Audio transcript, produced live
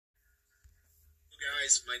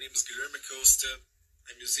guys. My name is Guilherme Costa.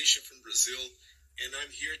 I'm a musician from Brazil, and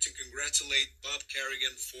I'm here to congratulate Bob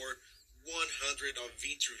Kerrigan for 100 of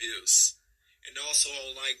interviews. And also,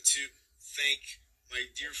 I would like to thank my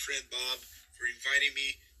dear friend Bob for inviting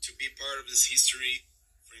me to be part of this history,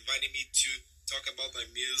 for inviting me to talk about my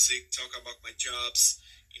music, talk about my jobs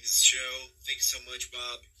in this show. Thank you so much,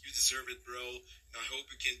 Bob. You deserve it, bro. And I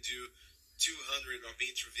hope you can do 200 of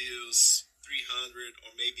interviews, 300,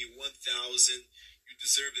 or maybe 1,000. You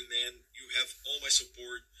deserve it, man. You have all my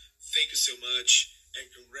support. Thank you so much, and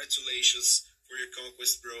congratulations for your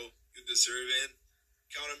conquest, bro. You deserve it.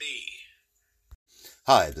 Count on me.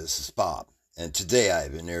 Hi, this is Bob, and today I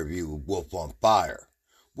have an interview with Wolf on Fire.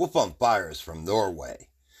 Wolf on Fire is from Norway.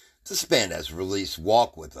 This band has released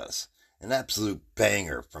Walk With Us, an absolute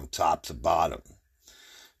banger from top to bottom.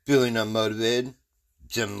 Feeling unmotivated?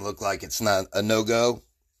 Gym look like it's not a no-go?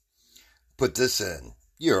 Put this in,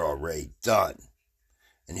 you're already done.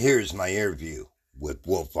 And here's my interview with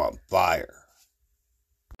Wolf on Fire.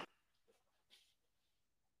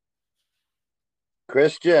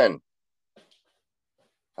 Christian,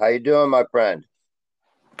 how you doing, my friend?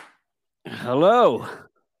 Hello.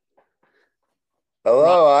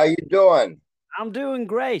 Hello, how you doing? I'm doing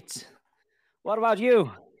great. What about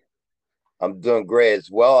you? I'm doing great as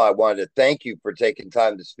well. I wanted to thank you for taking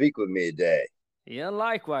time to speak with me today. Yeah,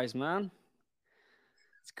 likewise, man.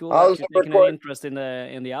 It's cool How's that you're taking an interest in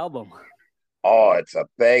the album. Oh, it's a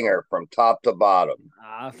banger from top to bottom.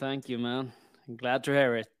 Thank you, man. I'm glad to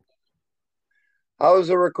hear it. How was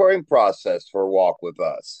the recording process for Walk With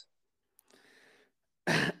Us?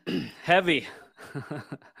 Heavy.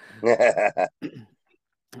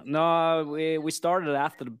 No, we started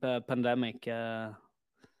after the pandemic when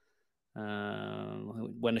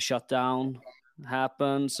the shutdown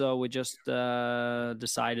happened, so we just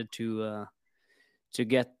decided to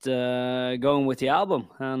get going with the album,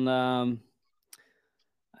 and I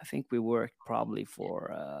think we worked probably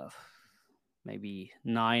for maybe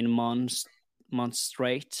 9 months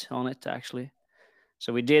straight on it, actually.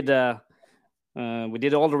 So we did all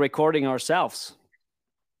the recording ourselves.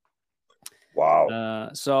 Wow.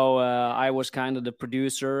 So I was kind of the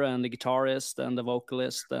producer and the guitarist and the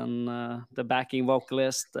vocalist and the backing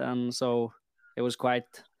vocalist, and so it was quite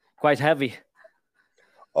heavy.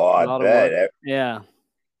 Oh, I bet. Yeah,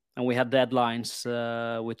 and we had deadlines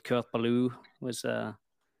with Kurt Ballou, was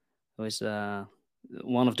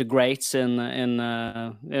one of the greats in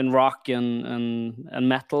rock and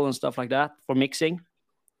metal and stuff like that for mixing.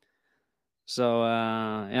 So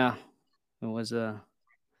yeah, it was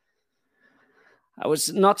I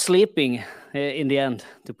was not sleeping in the end,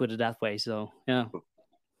 to put it that way. So yeah.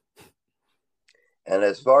 And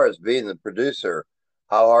as far as being the producer,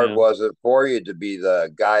 how hard was it for you to be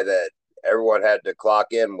the guy that everyone had to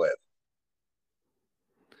clock in with?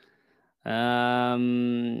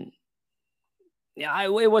 Yeah,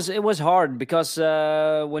 it was hard because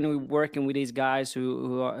when we were working with these guys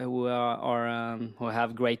who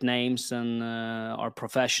have great names and are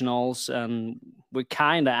professionals, and we're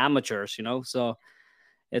kind of amateurs, so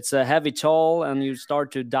it's a heavy toll, and you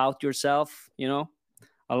start to doubt yourself,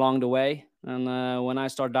 along the way. And when I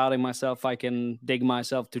start doubting myself, I can dig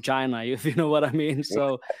myself to China, if you know what I mean.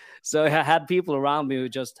 So I had people around me who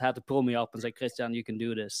just had to pull me up and say, Christian, you can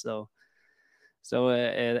do this. So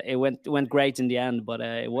it went great in the end, but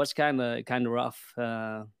it was kind of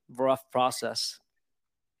rough process.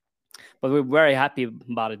 But we're very happy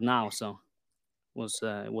about it now. So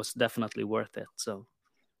it was definitely worth it. So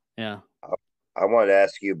yeah. I want to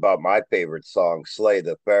ask you about my favorite song, "Slay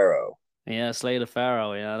the Pharaoh." Yeah, Slay the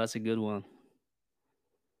Pharaoh. Yeah, that's a good one.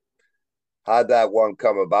 How'd that one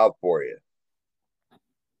come about for you?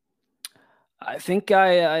 I think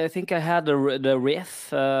I had the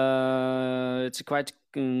riff. It's a quite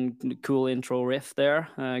cool intro riff there,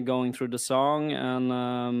 going through the song, and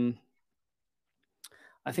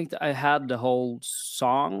I think that I had the whole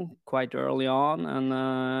song quite early on, and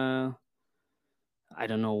I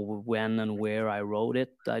don't know when and where I wrote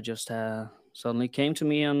it. I just suddenly came to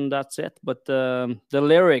me, and that's it. But the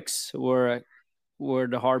lyrics were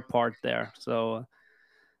the hard part there. So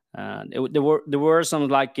there were some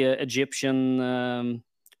like Egyptian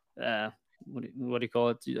what do you call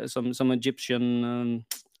it? Some Egyptian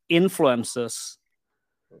influences.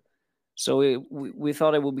 So we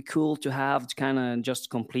thought it would be cool to have to kind of just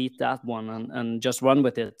complete that one and just run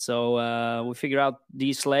with it. So we figured out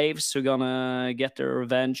these slaves who are gonna get their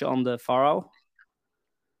revenge on the pharaoh.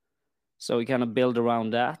 So we kind of build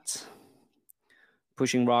around that,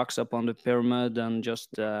 pushing rocks up on the pyramid and just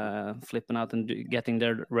flipping out and getting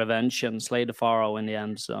their revenge and slay the pharaoh in the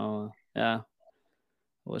end. So yeah,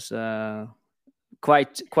 it was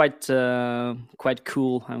quite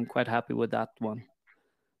cool. I'm quite happy with that one.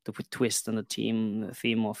 The twist and the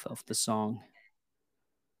theme of the song.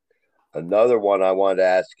 Another one I wanted to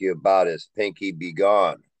ask you about is Pinky Be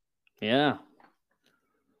Gone. Yeah.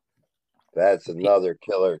 That's another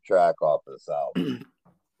killer track off this album.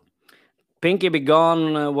 Pinky Be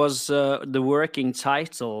Gone was the working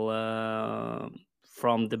title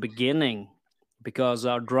from the beginning, because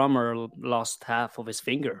our drummer lost half of his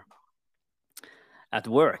finger at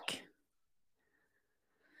work.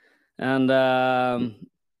 And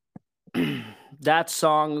that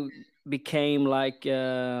song became like,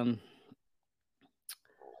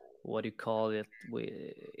 what do you call it?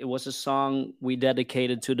 It was a song we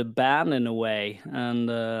dedicated to the band in a way, and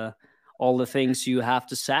all the things you have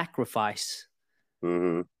to sacrifice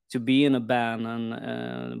to be in a band,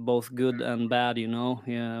 and both good and bad, you know.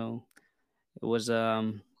 It was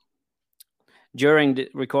during the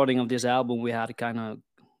recording of this album, we had a kind of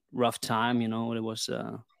rough time, you know. It was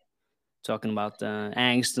talking about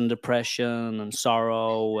angst and depression and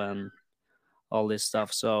sorrow and all this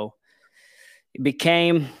stuff. So it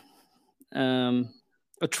became a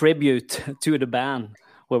tribute to the band,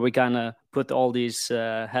 where we kind of put all these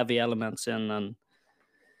heavy elements in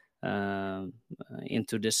and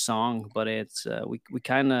into this song. But it's we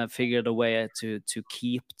kind of figured a way to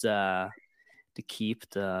keep the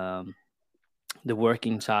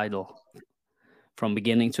working title from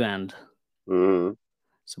beginning to end. So,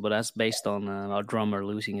 but that's based on our drummer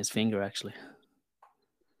losing his finger, actually,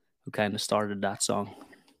 who kind of started that song.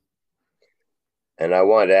 And I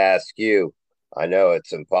wanted to ask you, I know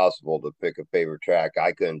it's impossible to pick a favorite track.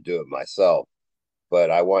 I couldn't do it myself. But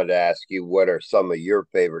I wanted to ask you, what are some of your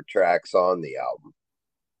favorite tracks on the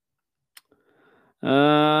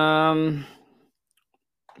album?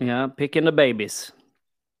 Yeah, Picking the Babies.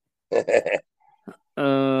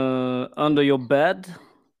 Under Your Bed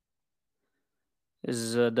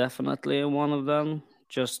is definitely one of them,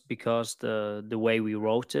 just because the way we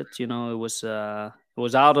wrote it, you know, it was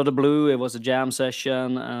out of the blue. It was a jam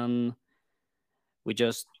session, and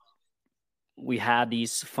we had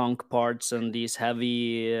these funk parts and these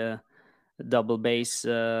heavy double bass,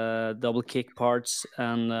 double kick parts,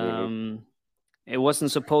 and it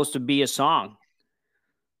wasn't supposed to be a song,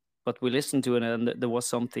 but we listened to it, and there was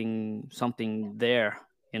something there,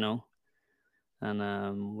 you know,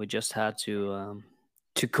 and we just had to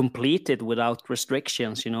complete it without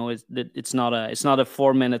restrictions, you know. It's not a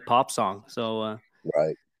 4-minute pop song, so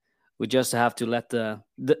right. We just have to let the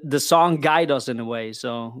song guide us in a way.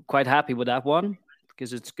 So quite happy with that one,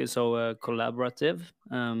 because it's so collaborative.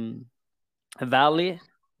 Valley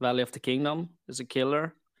of the Kingdom is a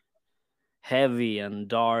killer, heavy and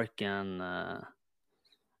dark, and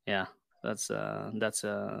yeah, that's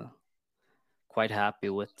quite happy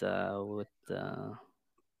with the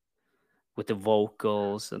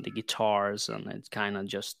vocals and the guitars, and it's kind of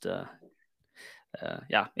just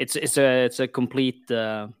yeah, it's a complete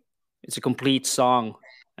song.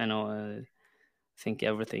 I know. I think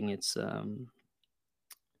everything it's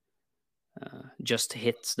just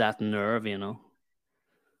hits that nerve, you know.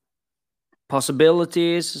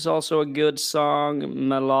 Possibilities is also a good song,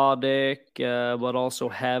 melodic, but also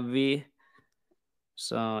heavy.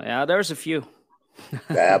 So yeah, there's a few.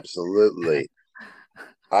 Absolutely.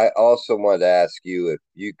 I also wanted to ask you if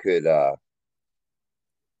you could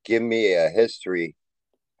give me a history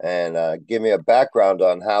and give me a background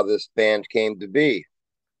on how this band came to be.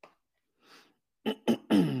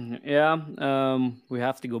 Yeah, we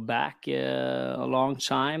have to go back a long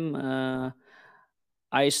time.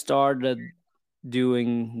 I started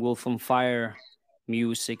doing Wolf on Fire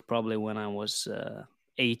music probably when I was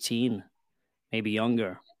 18, maybe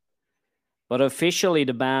younger. But officially,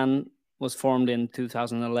 the band was formed in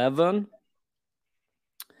 2011.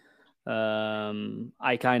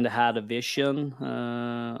 I kind of had a vision.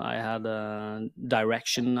 I had a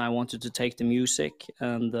direction I wanted to take the music,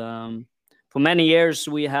 and for many years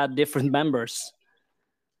we had different members.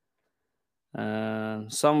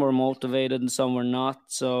 Some were motivated and some were not.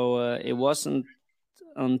 So it wasn't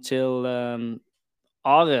until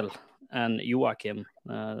Arild and Joachim,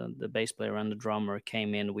 the bass player and the drummer,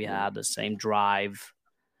 came in. We had the same drive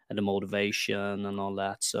and the motivation and all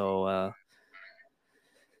that. So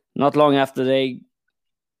not long after they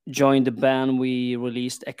joined the band, we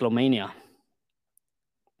released Eclomania.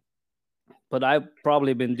 But I've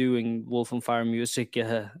probably been doing Wolf on Fire music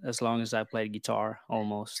as long as I played guitar,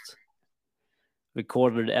 almost.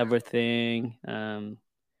 Recorded everything,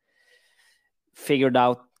 figured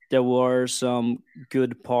out there were some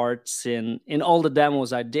good parts in all the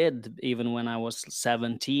demos I did, even when I was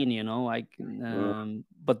 17, you know.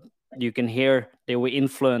 But you can hear they were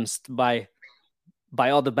influenced by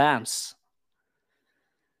other bands.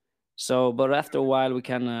 So, but after a while, we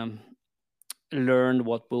kind of learned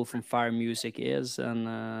what Wolf on Fire music is, and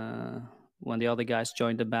when the other guys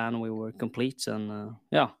joined the band, we were complete, and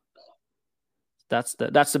yeah, that's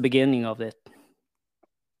the beginning of it.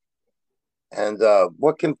 And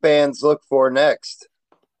what can fans look for next?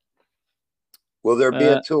 Will there be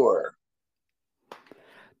a tour?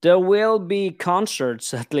 There will be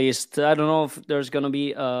concerts, at least. I don't know if there's going to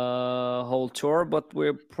be a whole tour, but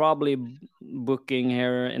we're probably booking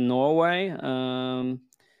here in Norway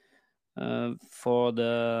for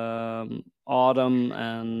the autumn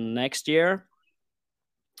and next year.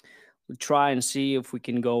 We'll try and see if we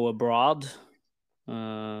can go abroad,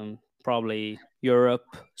 probably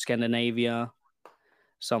Europe, Scandinavia,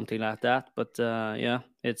 something like that. But yeah,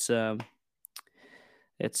 it's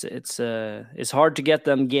hard to get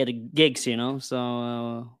them gigs, you know.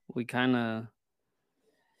 So we kind of,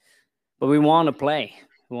 but we want to play.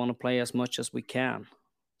 We want to play as much as we can.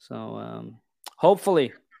 So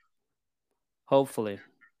hopefully.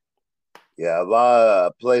 Yeah, a lot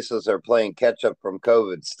of places are playing catch up from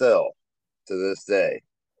COVID still to this day.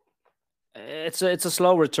 It's a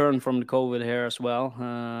slow return from the COVID here as well.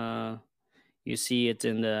 You see it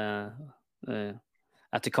in the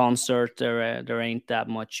at the concert. There ain't that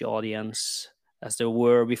much audience as there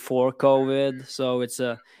were before COVID, so it's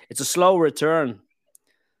a slow return.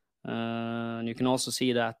 And you can also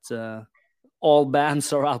see that all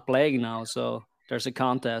bands are out playing now, so there's a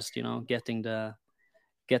contest, you know, getting the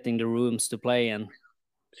rooms to play in.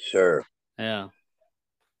 Sure. Yeah.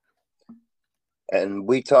 And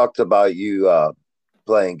we talked about you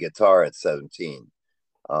playing guitar at 17.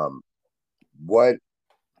 What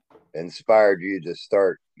inspired you to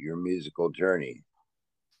start your musical journey?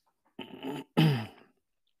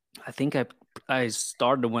 I think I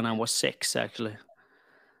started when I was 6, actually.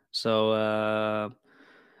 So I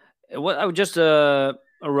was just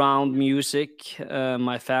around music.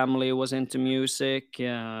 My family was into music.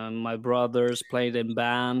 My brothers played in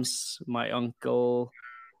bands. My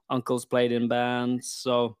uncles played in bands.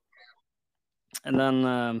 So, and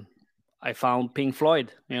then I found Pink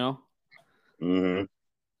Floyd, you know. Mm-hmm.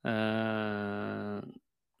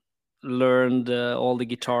 Learned all the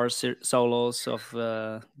guitar solos of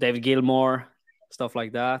David Gilmour, stuff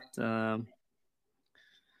like that.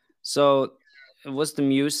 So it was the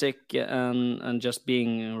music and just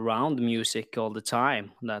being around music all the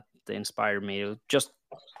time that inspired me. It just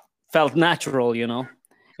felt natural, you know.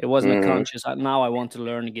 It wasn't a conscious. Now I want to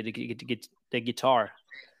learn to get the guitar.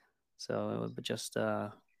 So it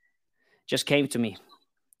just came to me,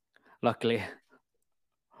 luckily.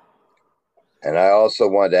 And I also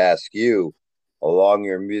wanted to ask you, along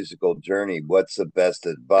your musical journey, what's the best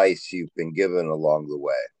advice you've been given along the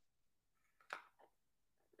way?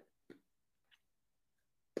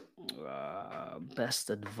 Best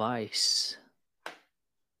advice.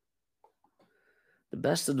 The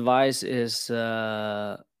best advice is,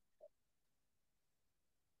 I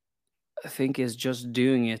think, is just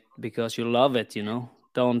doing it because you love it, you know.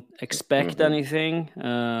 Don't expect anything.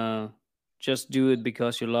 Just do it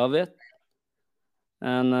because you love it.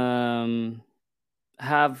 And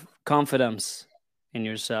have confidence in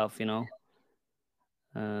yourself, you know.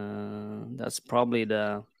 That's probably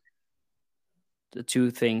the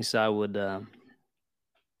two things I would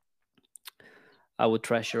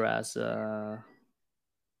treasure as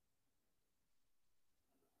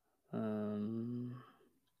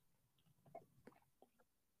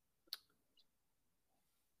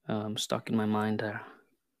I'm stuck in my mind there.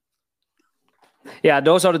 Yeah,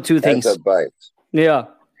 those are the two things. That's advice. Yeah.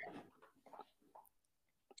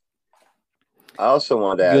 I also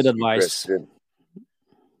wanted to ask you, Christian,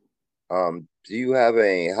 do you have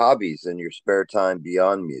any hobbies in your spare time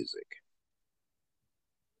beyond music?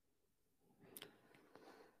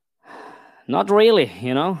 Not really,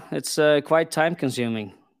 you know. It's quite time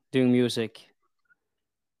consuming doing music.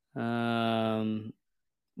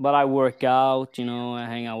 But I work out, you know. I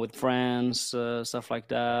hang out with friends, stuff like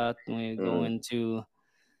that. We go into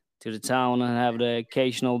the town and have the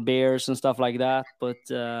occasional beers and stuff like that. But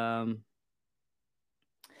no,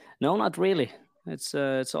 not really. It's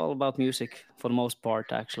all about music for the most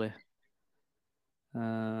part, actually.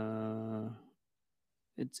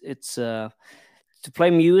 It's to play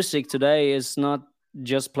music today is not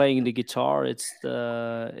just playing the guitar. It's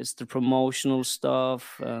the promotional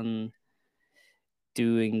stuff and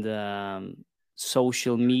doing the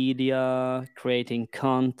social media, creating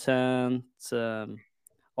content,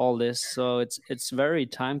 all this. So it's very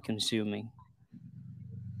time consuming.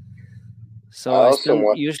 So I spend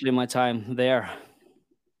usually my time there.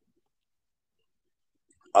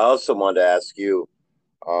 I also wanted to ask you,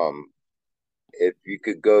 um, if you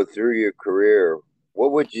could go through your career,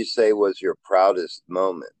 what would you say was your proudest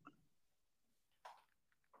moment?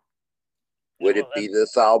 Would Well, it be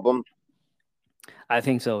this album? I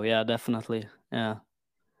think so. Yeah, definitely. Yeah,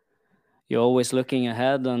 you're always looking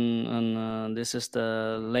ahead, and this is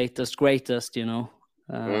the latest, greatest.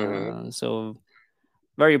 Mm-hmm. So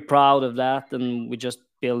very proud of that, and we're just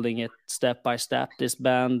building it step by step. This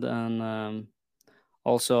band, and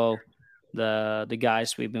also the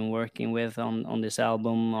guys we've been working with on this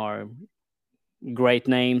album are great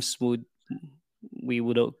names. We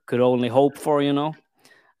could only hope for, and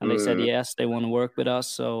they said Mm-hmm. yes, they want to work with us.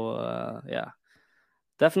 So yeah,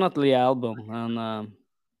 definitely album, and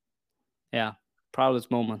yeah, proudest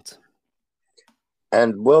moment.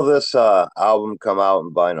 And will this album come out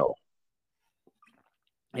in vinyl?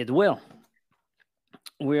 It will.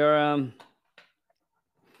 We're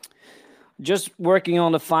just working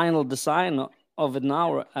on the final design of it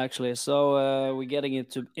now, actually. So we're getting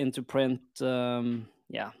it into print.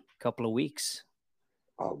 Yeah, a couple of weeks.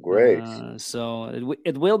 Oh, great. So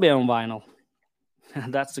it will be on vinyl.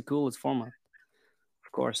 That's the coolest format,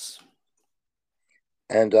 of course.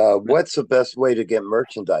 And what's the best way to get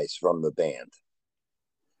merchandise from the band?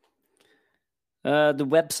 The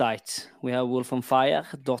website, we have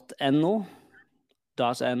wolfonfire.no.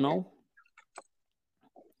 .no.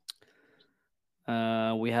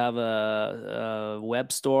 We have a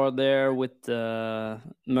web store there with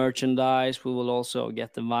merchandise. We will also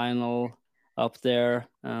get the vinyl up there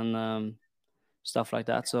and stuff like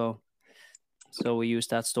that. So we use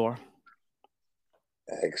that store.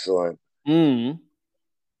 Excellent. Mm.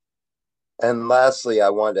 And lastly, I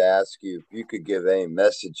wanted to ask you if you could give a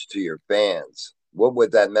message to your fans. What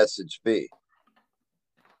would that message be?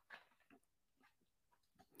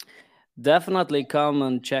 Definitely come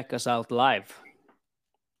and check us out live.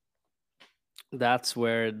 That's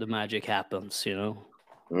where the magic happens,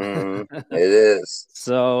 Mm-hmm. It is.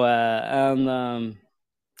 So and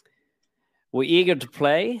we're eager to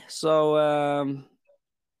play. So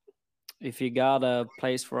if you got a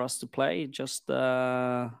place for us to play, just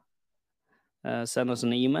send us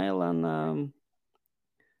an email, and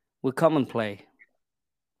we'll come and play.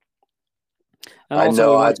 And I also,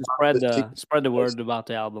 know we want I'd to love to see spread the you guys. word about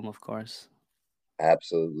the album, of course.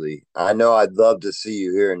 Absolutely. I know I'd love to see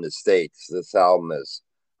you here in the States. This album is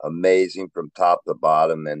amazing from top to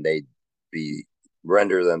bottom, and they'd be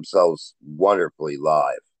render themselves wonderfully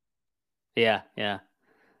live. Yeah, yeah.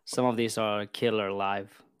 Some of these are killer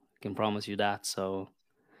live. I can promise you that. So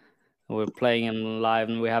we're playing them live,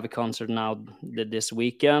 and we have a concert now this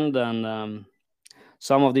weekend, and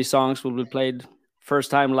some of these songs will be played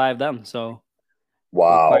first time live then. So we're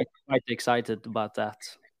Wow. quite excited about that.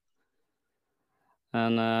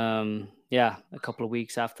 And yeah, a couple of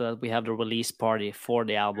weeks after that, we have the release party for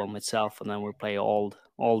the album itself, and then we'll play all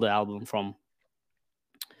the album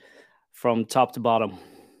from top to bottom.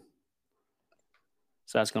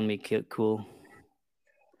 So that's gonna be cool.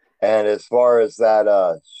 And as far as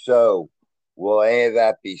that show, will any of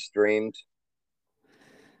that be streamed?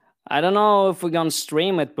 I don't know if we're gonna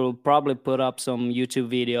stream it, but we'll probably put up some YouTube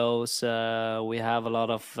videos. We have a lot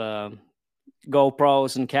of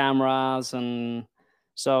GoPros and cameras, and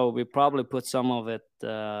so we probably put some of it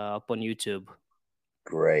up on YouTube.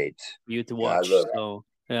 Great. You to Yeah, I watch. love. So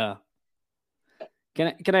yeah.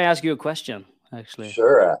 Can I ask you a question? Actually,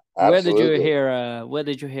 Sure, absolutely. Where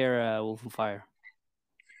did you hear Wolf on Fire?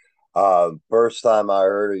 First time I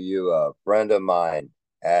heard of you, a friend of mine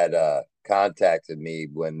had contacted me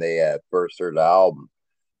when they had first heard the album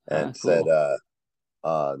Ah, and said,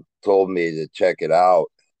 cool. told me to check it out.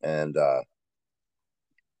 And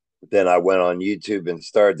then I went on YouTube and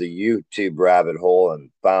started the YouTube rabbit hole and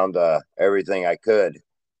found everything I could.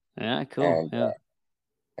 Yeah, cool. And Yeah,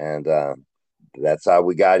 and that's how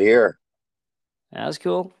we got here. that's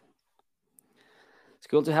cool. It's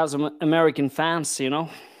cool to have some American fans,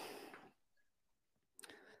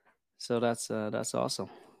 So that's awesome.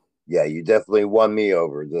 Yeah, you definitely won me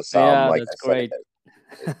over this album. Yeah, Like that's I said,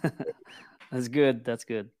 great. That's good. That's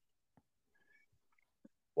good.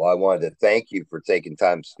 well, I wanted to thank you for taking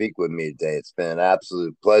time to speak with me today. It's been an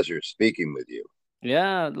absolute pleasure speaking with you.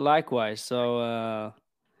 Yeah, likewise. So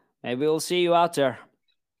maybe we'll see you out there.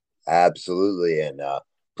 Absolutely. And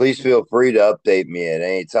please feel free to update me at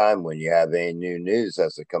any time when you have any new news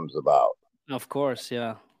as it comes about. Of course,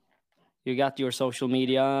 yeah. You got your social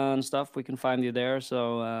media and stuff. We can find you there.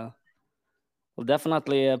 So we'll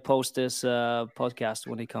definitely post this podcast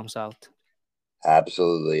when it comes out.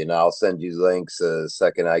 Absolutely. And I'll send you links the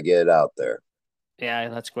second I get it out there. Yeah,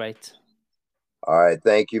 that's great. All right.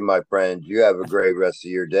 Thank you, my friend. You have a great rest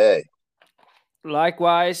of your day.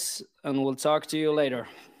 Likewise, and we'll talk to you later.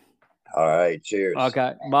 All right. Cheers.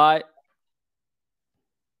 Okay. Bye.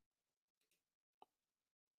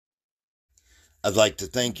 I'd like to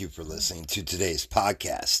thank you for listening to today's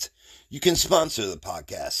podcast. You can sponsor the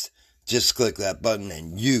podcast. Just click that button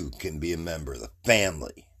and you can be a member of the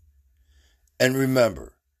family. And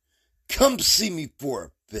remember, come see me for a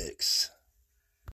fix.